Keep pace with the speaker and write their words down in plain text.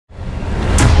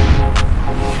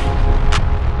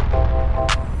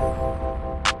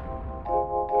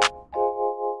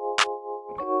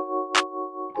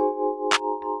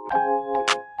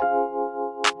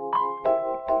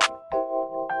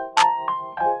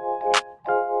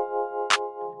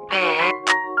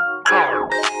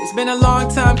It's been a long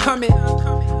time coming.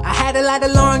 I had a lot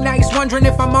of long nights wondering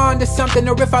if I'm on to something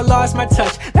or if I lost my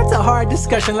touch. That's a hard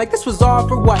discussion, like this was all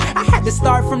for what? I had to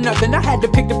start from nothing, I had to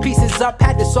pick the pieces up,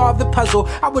 had to solve the puzzle.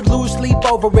 I would lose sleep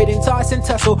over it and toss and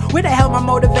tussle. Where the hell my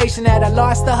motivation at? I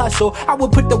lost the hustle. I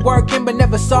would put the work in but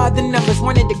never saw the numbers,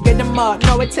 wanted to get them up.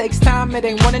 No, it takes time, it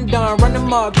ain't one and done. Run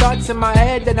them up, thoughts in my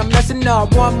head that I'm messing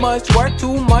up. 1 month work,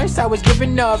 2 months, I was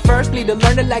giving up. First need to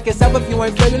learn to like yourself if you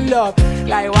ain't feeling love.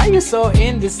 Like why you so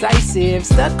indecisive?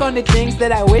 Stuck on the things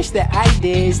that I wish that I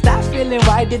did. Stop feeling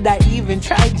why did I even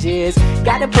try just.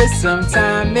 Gotta put some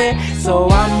time in, so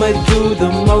I'ma do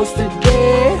the most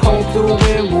today. Hope the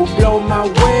wind will blow my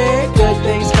way. Good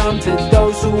things come to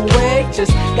those who wait.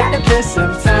 Just gotta put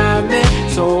some time in,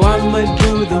 so I'ma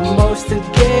do the most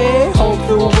today. Hope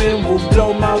the wind will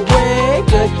blow my way.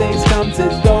 Good things come to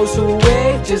those who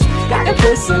wait. Just gotta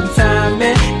put some time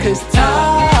in, cause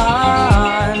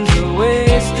time's a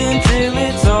wasting till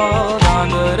it's all gone.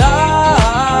 But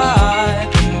I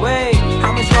can wait.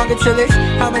 How much longer till it's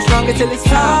time's a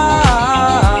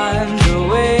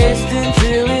wasting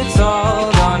till it's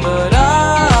all gone. But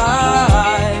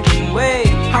I can wait.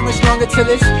 How much longer till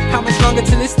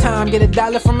it's time? Get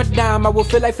 $1 from a dime, I will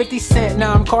feel like 50 cents.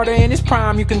 Now I'm Carter in his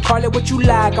prime, you can call it what you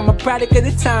like. I'm a product of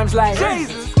the times like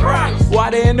Jesus Christ.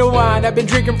 Water in the wine, I've been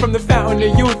drinking from the fountain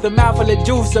of youth. A mouthful of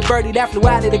juice, a birdie that flew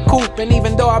out of the coop. And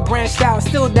even though I branched out,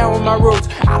 still down with my roots.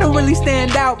 I don't really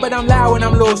stand out, but I'm loud when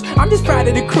I'm loose. I'm just proud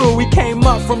of the crew, we came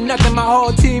up from nothing. My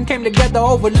whole team came together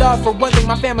over love. For one thing,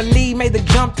 my family made the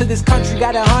jump to this country.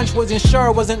 Got a hunch, wasn't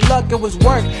sure, wasn't luck, it was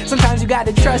work. Sometimes you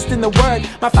gotta trust in the word.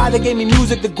 My father gave me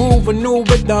music, the groove, a new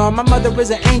rhythm. My mother is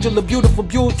an angel, a beautiful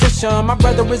beautician. My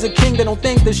brother is a king that don't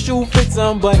think the shoe fits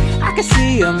him, but I can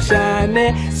see him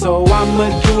shining, so I'ma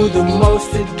do the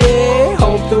most today.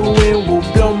 Hope the wind will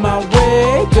blow my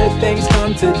way. Good things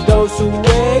come to those who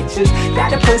wait. Just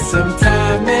gotta put some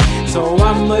time in, so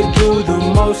I'ma do the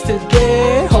most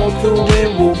today. Hope the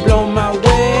wind will blow my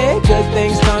way. Good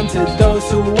things come to those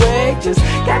who wait. Just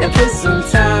gotta put some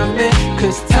time in,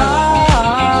 cause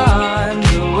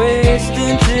time's a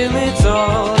wasting till it's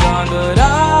all gone. But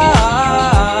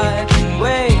I can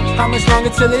wait. How much longer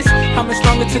till it's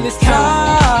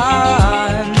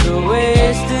time's a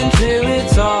wasting till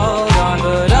it's all gone.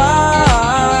 But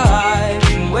I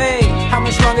can wait. How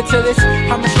much longer till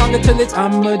it's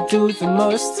I'ma do the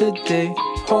most today.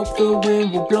 Hope the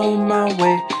wind will blow my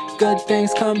way. Good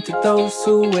things come to those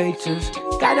who wait. Just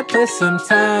gotta put some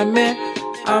time in.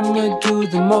 I'ma do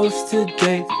the most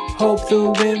today. Hope the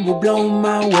wind will blow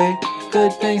my way.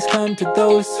 Good things come to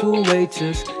those who wait.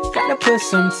 Just gotta put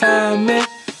some time in.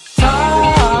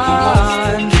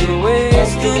 Time's a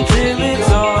wasting till it's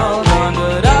all gone.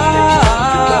 But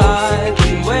I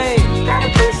can wait. Gotta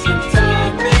put some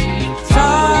time in.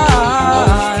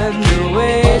 Time's a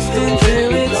wasting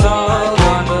till it's all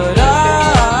gone. But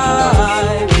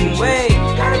I can wait.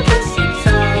 Gotta put some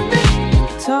time in.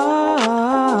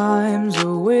 Time's a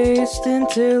wasting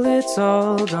till it's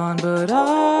all gone. But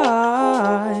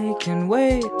I can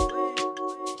wait.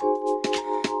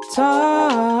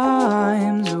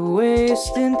 Time's a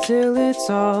wasting till it's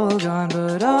all gone,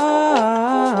 but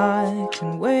I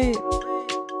can wait.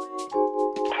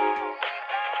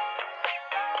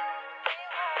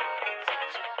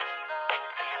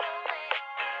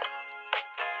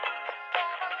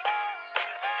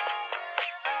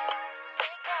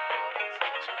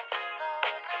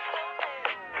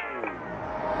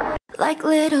 Like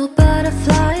little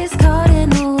butterflies caught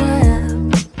in a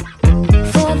web.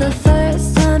 For the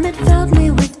first time it filled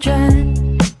me with dread.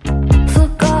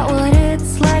 Forgot what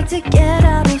it's like to get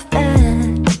out of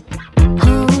bed.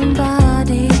 Home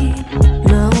body,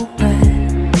 no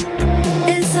breath.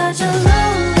 It's such a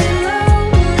lonely,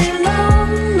 lonely,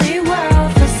 lonely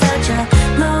world for such a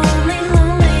lonely,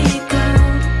 lonely girl.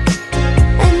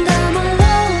 And I'm a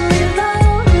lonely,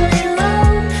 lonely,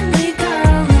 lonely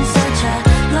girl in such a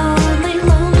lonely,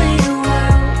 lonely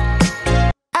world.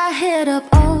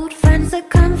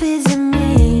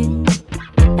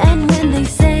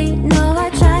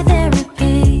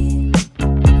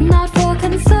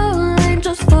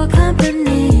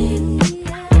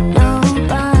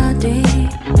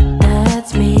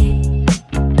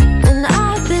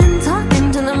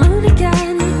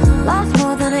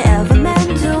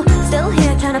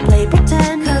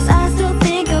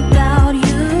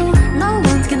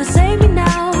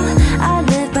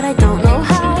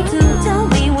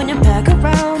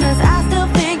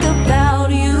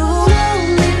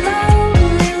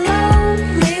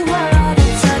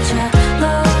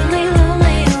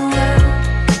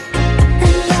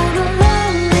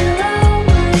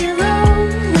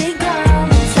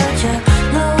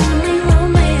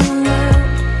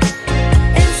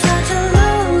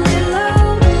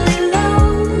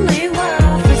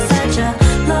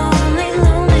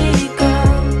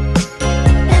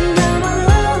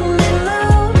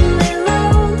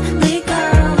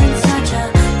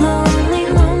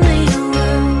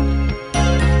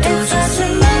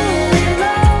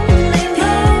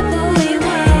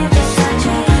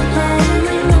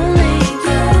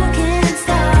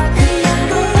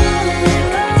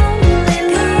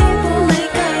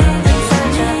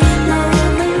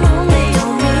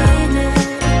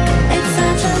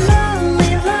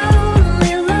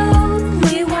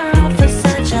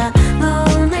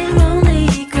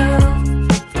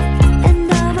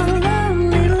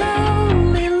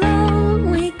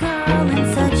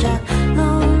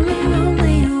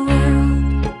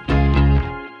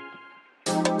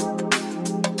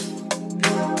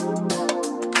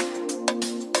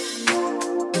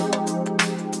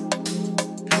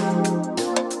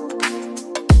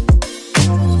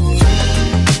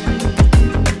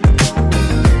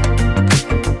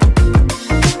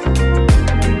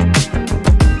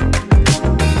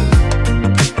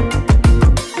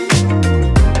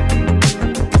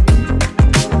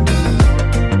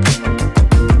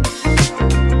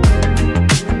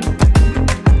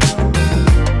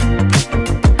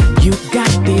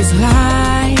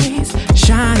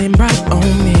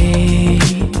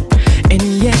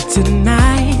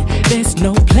 tonight. There's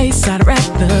no place I'd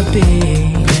rather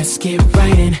be. Let's get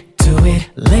right into it,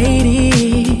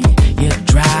 lady. You're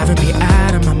driving me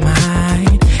out of my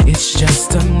mind. It's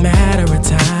just a matter of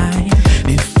time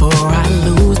before I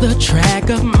lose the track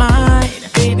of mine.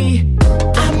 Baby,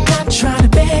 I'm not trying to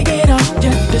beg it all.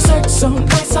 Your dessert's so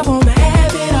nice, I wanna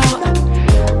have it all.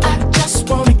 I just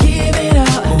wanna give it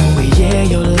up. Oh yeah,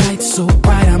 your light's so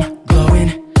bright, I'm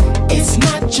glowing. It's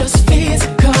not just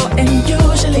physical, and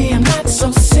usually I'm not so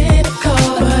cynical.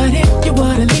 But if you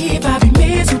were to leave, I'd be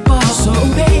miserable. So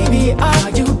baby, are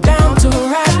you down to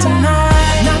ride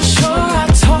tonight? Not sure I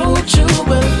told you,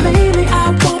 but lately I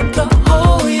want the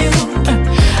whole you.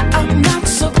 I'm not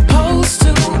supposed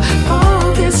to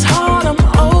fall this hard, I'm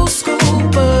old school,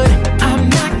 but I'm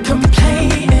not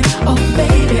complaining. Oh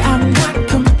baby, I'm not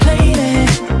complaining.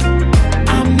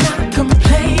 I'm not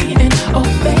complaining. Oh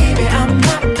baby, I'm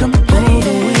not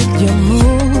complaining. With your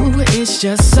move, it's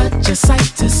just such a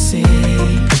sight to see.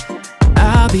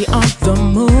 I'll be on the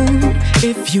moon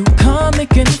if you come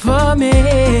looking for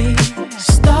me.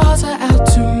 Stars are out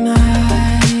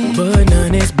tonight, but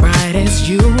none as bright as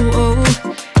you.